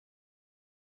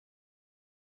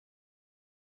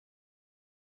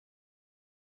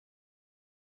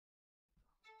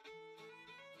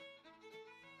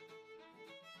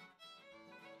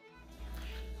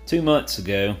2 months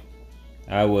ago,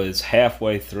 I was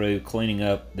halfway through cleaning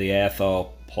up the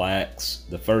athol plaques,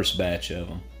 the first batch of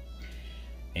them,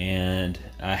 and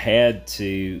I had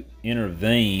to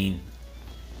intervene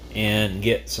and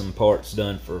get some parts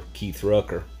done for Keith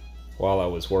Rucker while I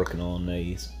was working on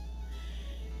these.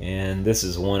 And this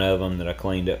is one of them that I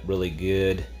cleaned up really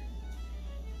good.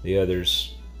 The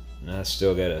others I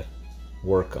still gotta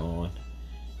work on.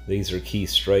 These are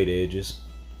Keith's straight edges.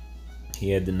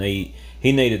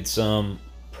 He needed some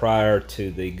prior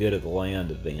to the Good of the Land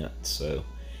event, so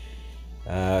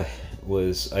I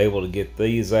was able to get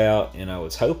these out, and I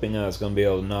was hoping I was going to be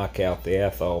able to knock out the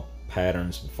athol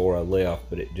patterns before I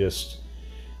left, but it just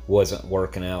wasn't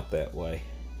working out that way.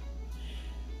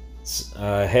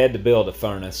 I had to build a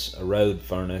furnace, a road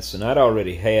furnace, and I'd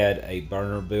already had a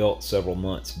burner built several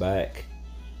months back,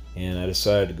 and I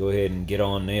decided to go ahead and get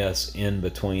on this in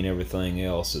between everything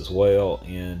else as well.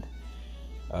 And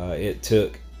it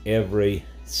took every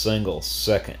single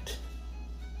second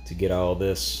to get all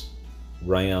this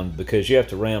rammed, because you have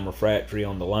to ram refractory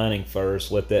on the lining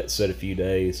first, let that set a few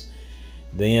days,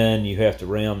 then you have to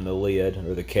ram the lid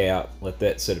or the cap, let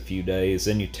that set a few days,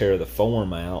 then you tear the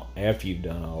form out after you've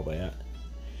done all that.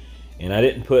 And I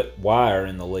didn't put wire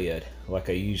in the lid like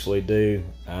I usually do.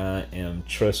 I am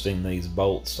trusting these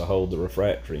bolts to hold the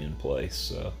refractory in place.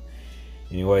 So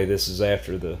anyway, this is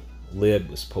after the lid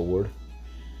was poured,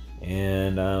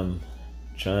 and I'm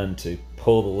trying to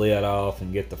pull the lid off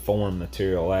and get the form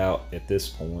material out at this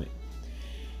point.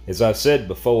 As I've said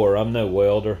before, I'm no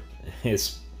welder.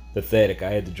 It's pathetic. I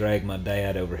had to drag my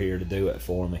dad over here to do it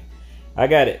for me. I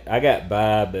got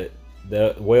by, but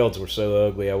the welds were so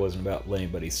ugly I wasn't about to let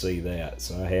anybody see that,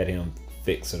 so I had him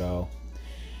fix it all.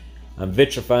 I'm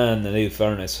vitrifying the new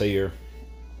furnace here,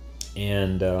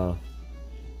 and the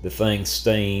thing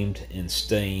steamed and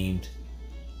steamed.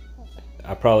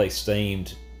 I probably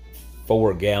steamed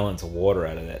 4 gallons of water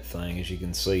out of that thing. As you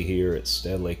can see here, it's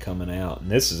steadily coming out, and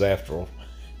this is after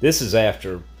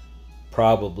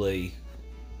probably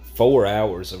 4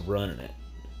 hours of running it.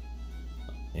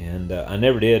 And I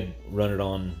never did run it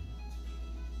on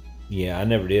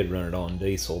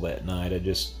diesel that night. I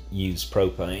just used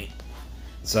propane,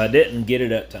 so I didn't get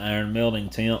it up to iron melting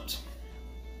temps,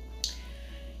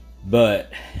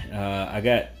 but I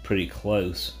got pretty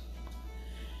close.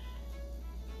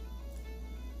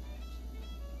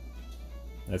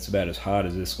 That's about as hot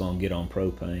as it's going to get on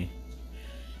propane.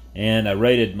 And I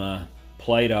raided my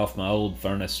plate off my old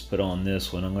furnace to put on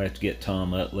this one. I'm going to have to get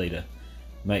Tom Utley to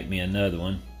make me another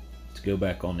one to go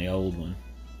back on the old one.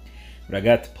 But I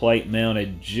got the plate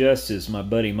mounted just as my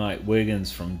buddy Mike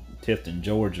Wiggins from Tifton,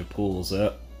 Georgia pulls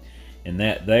up. And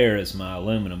that there is my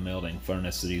aluminum melting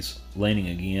furnace that he's leaning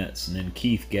against. And then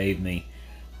Keith gave me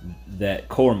that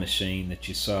core machine that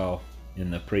you saw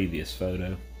in the previous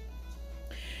photo.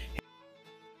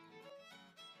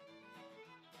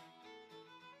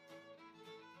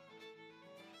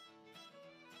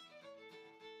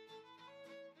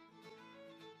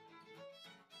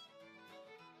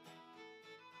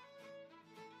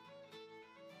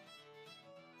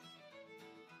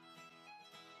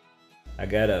 I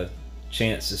got a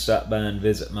chance to stop by and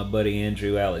visit my buddy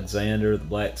Andrew Alexander, the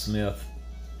Blacksmith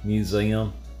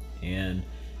Museum, and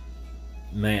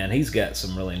man, he's got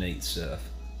some really neat stuff.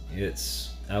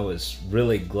 I was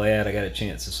really glad I got a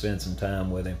chance to spend some time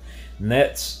with him. And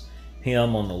that's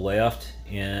him on the left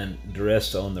and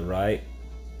DeResta on the right.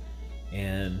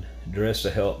 And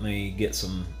DeResta helped me get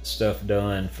some stuff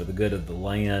done for the Good of the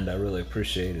Land. I really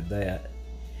appreciated that.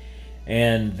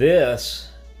 And this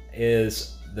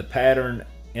is the pattern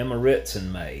Emma Ritson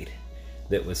made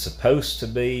that was supposed to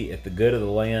be at the Good of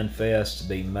the Land Fest to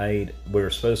be made. We were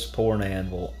supposed to pour an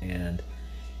anvil, and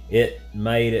it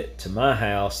made it to my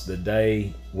house the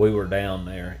day we were down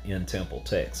there in Temple,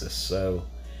 Texas. So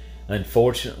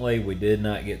unfortunately we did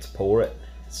not get to pour it,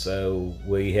 so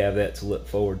we have that to look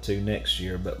forward to next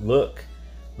year. But look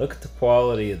at the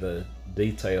quality of the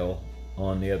detail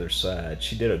on the other side.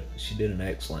 She did an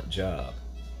excellent job.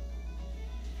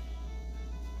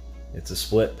 It's a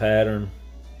split pattern,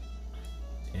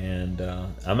 and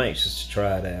I'm anxious to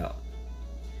try it out.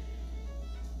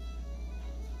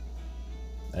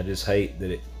 I just hate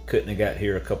that it couldn't have got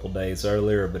here a couple days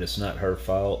earlier, but it's not her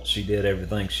fault. She did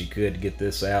everything she could to get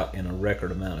this out in a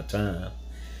record amount of time.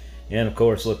 And of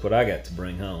course, look what I got to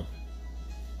bring home.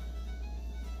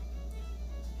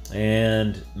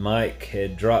 And Mike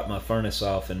had dropped my furnace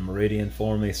off in Meridian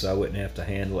for me, so I wouldn't have to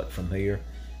handle it from here.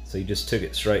 So he just took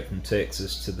it straight from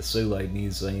Texas to the Soule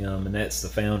Museum, and that's the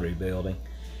Foundry building.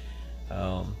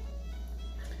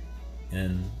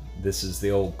 And this is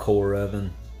the old core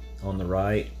oven on the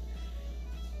right.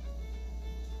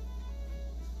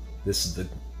 This is the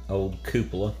old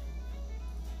cupola.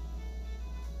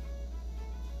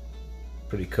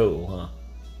 Pretty cool, huh?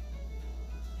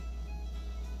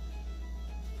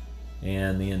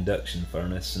 And the induction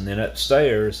furnace. And then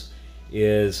upstairs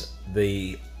is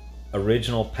the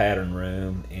original pattern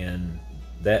room, and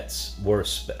that's where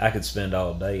I could spend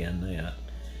all day in that.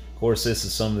 Of course, this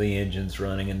is some of the engines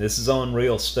running, and this is on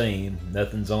real steam.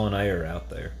 Nothing's on air out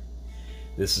there.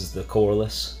 This is the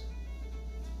coreless.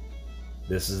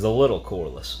 This is the little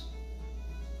coreless.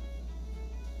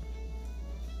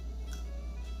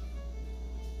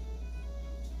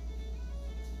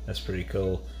 That's pretty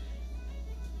cool.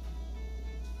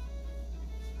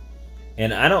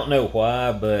 And I don't know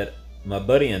why, but my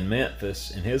buddy in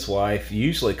Memphis and his wife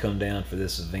usually come down for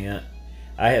this event.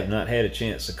 I have not had a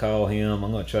chance to call him.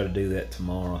 I'm going to try to do that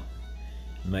tomorrow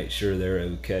and make sure they're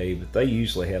okay. But they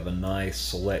usually have a nice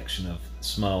selection of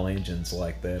small engines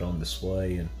like that on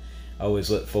display, and I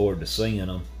always look forward to seeing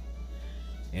them.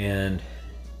 And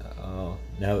now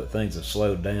that things have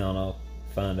slowed down, I'll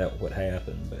find out what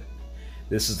happened. But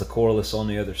this is the coreless on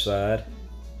the other side.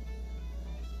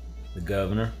 The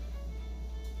governor.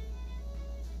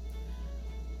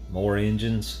 More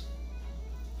engines.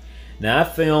 Now, I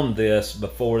filmed this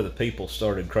before the people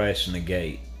started crashing the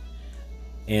gate,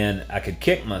 and I could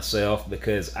kick myself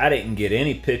because I didn't get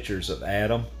any pictures of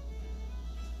Adam,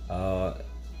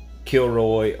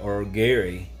 Kilroy, or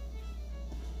Gary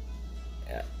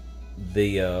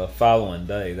the following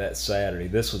day, that Saturday.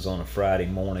 This was on a Friday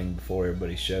morning before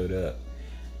everybody showed up.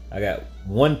 I got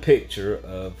one picture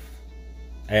of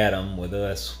Adam with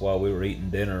us while we were eating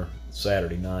dinner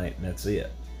Saturday night, and that's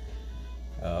it.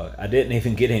 I didn't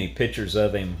even get any pictures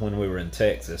of him when we were in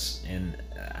Texas, and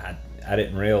I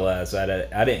didn't realize I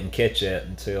didn't catch that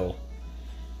until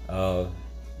I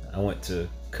went to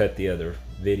cut the other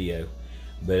video.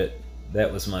 But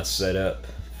that was my setup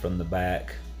from the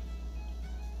back.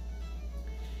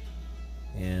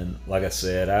 And like I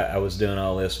said, I was doing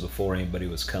all this before anybody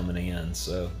was coming in,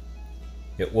 so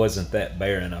it wasn't that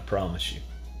barren, I promise you.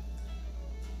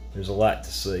 There's a lot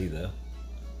to see, though.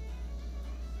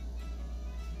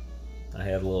 I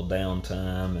had a little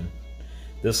downtime, and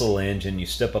this little engine, you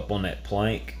step up on that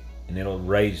plank and it'll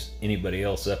raise anybody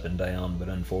else up and down, but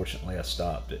unfortunately I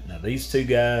stopped it. Now, these two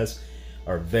guys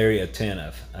are very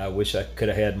attentive. I wish I could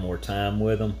have had more time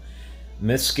with them.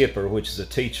 Miss Skipper, which is a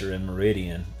teacher in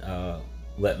Meridian,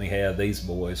 let me have these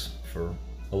boys for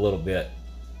a little bit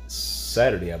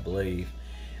Saturday, I believe.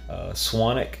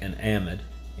 Swanik and Ahmed,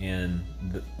 and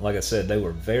like I said, they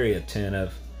were very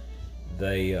attentive.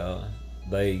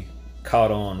 They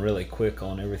caught on really quick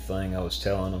on everything I was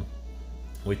telling them.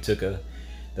 We took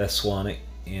that's Swanik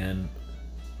and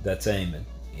that's Ahmed,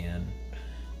 and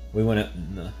we went up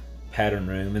in the pattern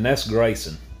room, and that's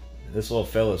Grayson. This little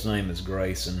fella's name is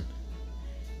Grayson,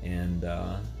 and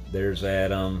there's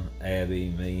Adam, Abby,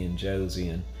 me, and Josie,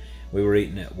 and we were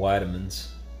eating at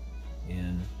Whiteman's,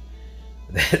 and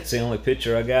that's the only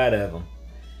picture I got of them.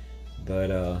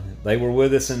 But they were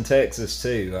with us in Texas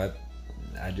too.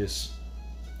 I just,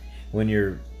 when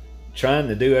you're trying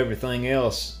to do everything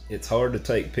else, it's hard to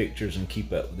take pictures and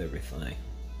keep up with everything.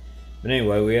 But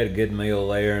anyway, we had a good meal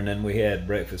there, and then we had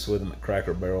breakfast with them at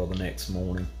Cracker Barrel the next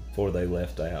morning before they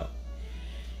left out.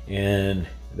 And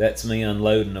that's me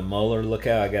unloading a Muller. Look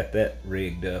how I got that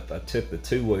rigged up. I took the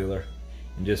two-wheeler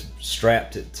and just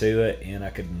strapped it to it, and I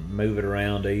could move it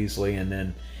around easily. And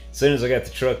then as soon as I got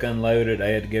the truck unloaded, I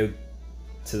had to go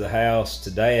to the house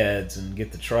to Dad's and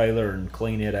get the trailer and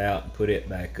clean it out and put it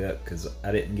back up, because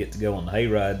I didn't get to go on the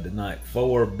hayride the night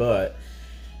before, but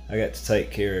I got to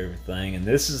take care of everything. And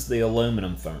this is the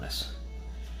aluminum furnace.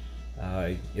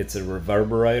 It's a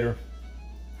reverberator.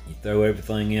 You throw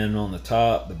everything in on the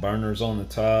top, the burner's on the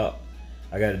top.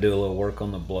 I got to do a little work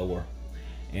on the blower.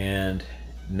 And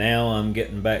now I'm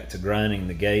getting back to grinding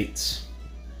the gates,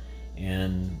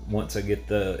 and once I get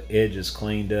the edges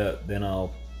cleaned up, then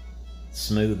I'll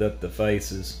smooth up the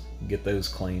faces, get those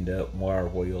cleaned up, wire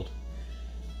wheeled.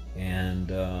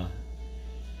 And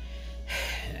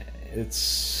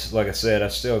it's like I said, I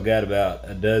still got about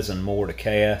a dozen more to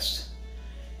cast,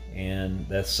 and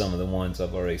that's some of the ones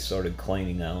I've already started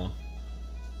cleaning on.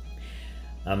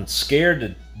 I'm scared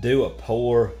to do a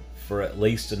pour for at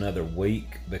least another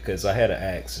week because I had an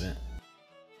accident,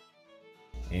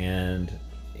 and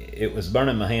it was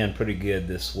burning my hand pretty good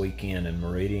this weekend in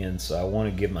Meridian, so I want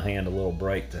to give my hand a little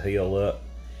break to heal up.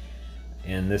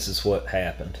 And this is what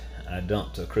happened. I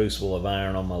dumped a crucible of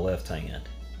iron on my left hand,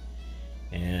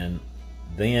 and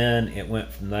then it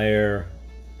went from there.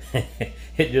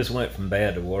 It just went from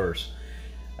bad to worse.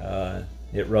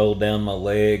 It rolled down my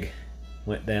leg,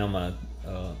 went down my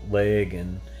leg,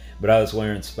 and but I was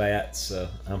wearing spats, so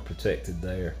I'm protected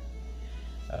there.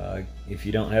 If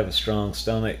you don't have a strong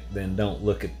stomach, then don't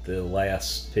look at the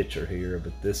last picture here,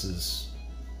 but that's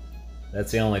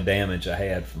the only damage I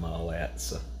had from all that.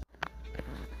 So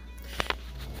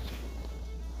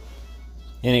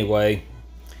anyway,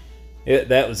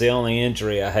 that was the only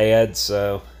injury I had,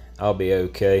 so I'll be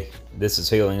okay. This is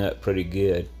healing up pretty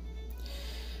good.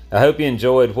 I hope you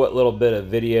enjoyed what little bit of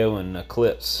video and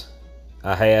clips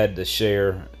I had to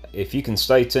share. If you can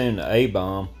stay tuned to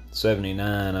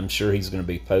A-Bomb79, I'm sure he's going to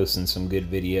be posting some good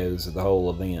videos of the whole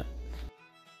event.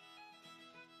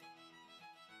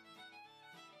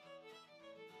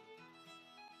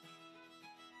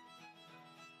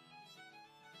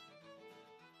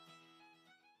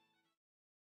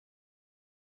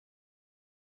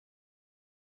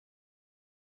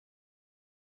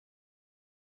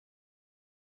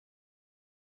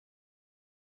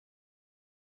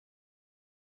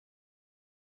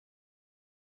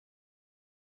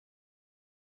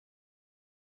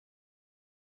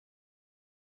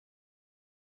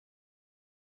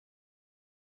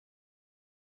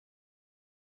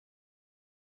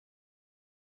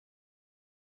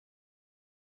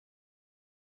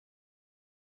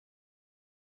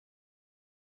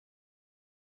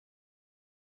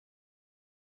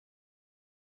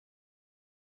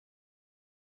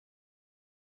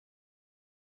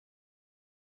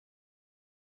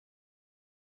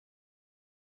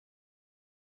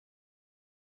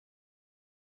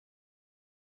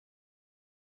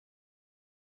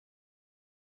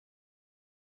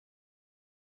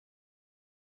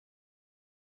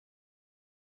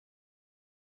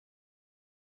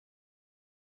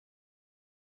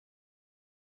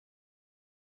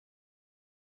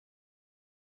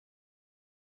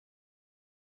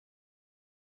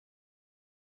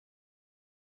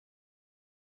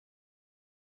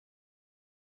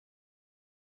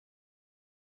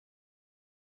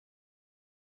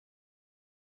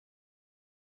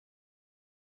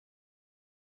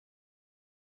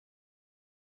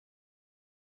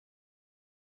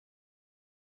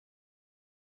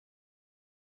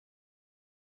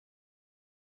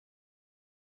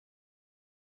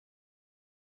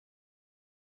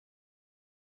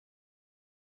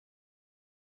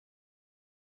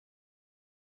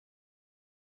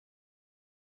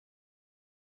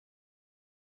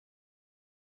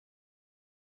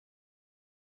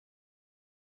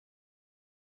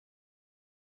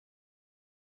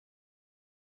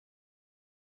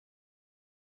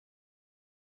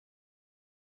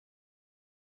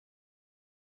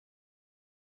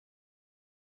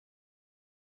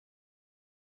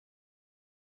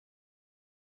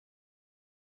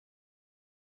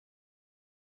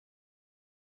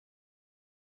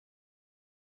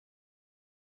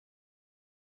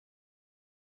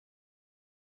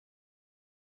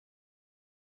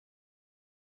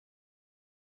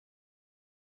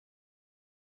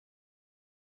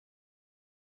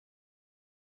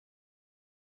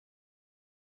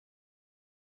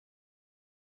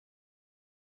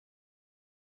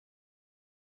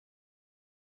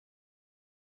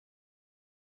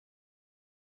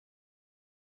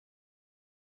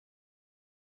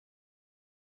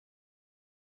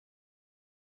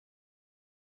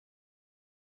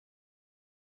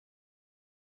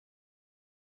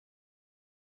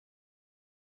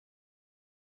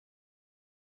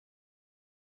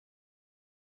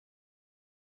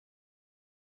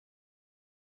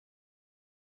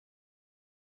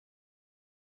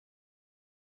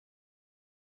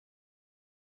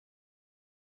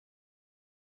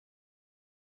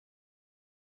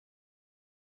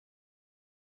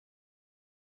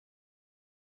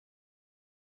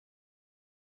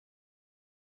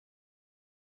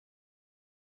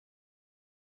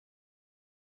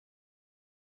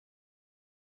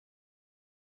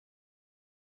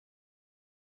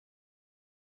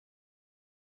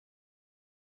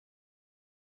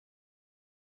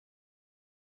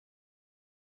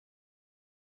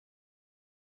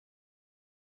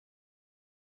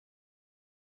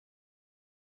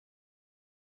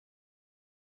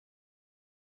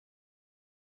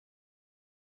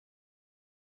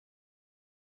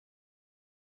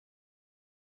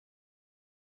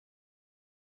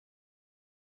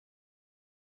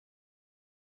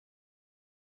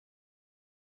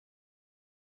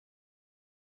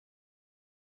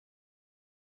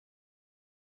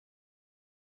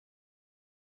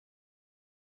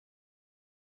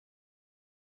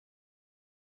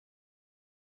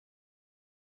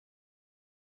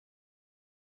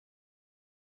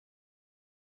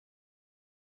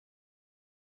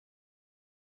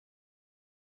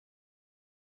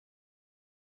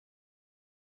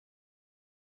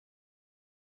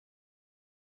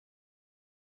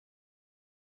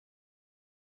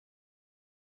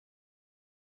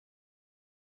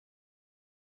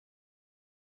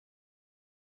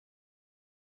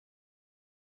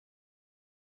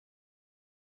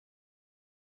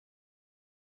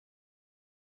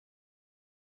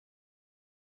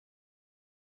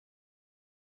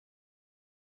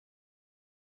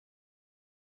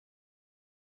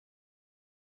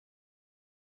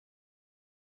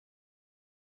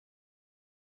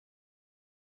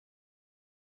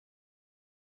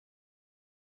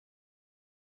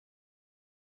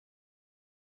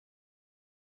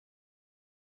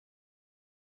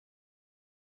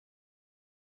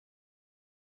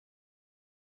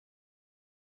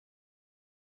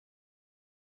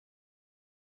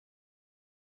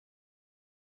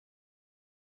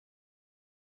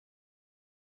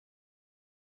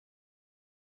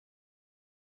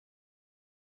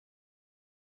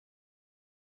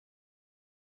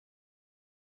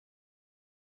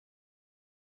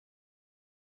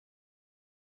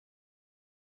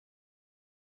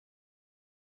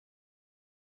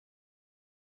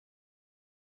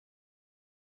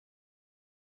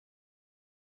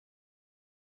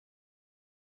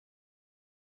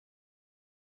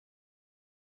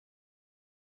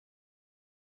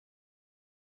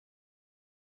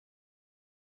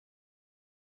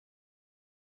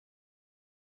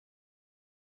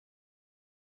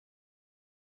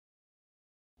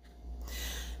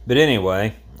 But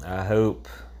anyway, I hope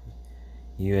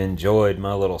you enjoyed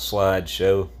my little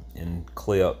slideshow and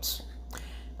clips.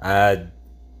 I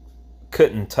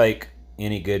couldn't take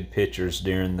any good pictures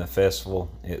during the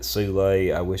festival at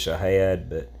Soule. I wish I had,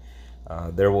 but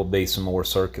there will be some more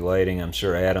circulating. I'm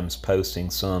sure Adam's posting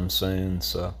some soon,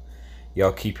 so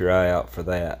y'all keep your eye out for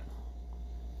that.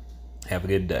 Have a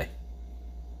good day.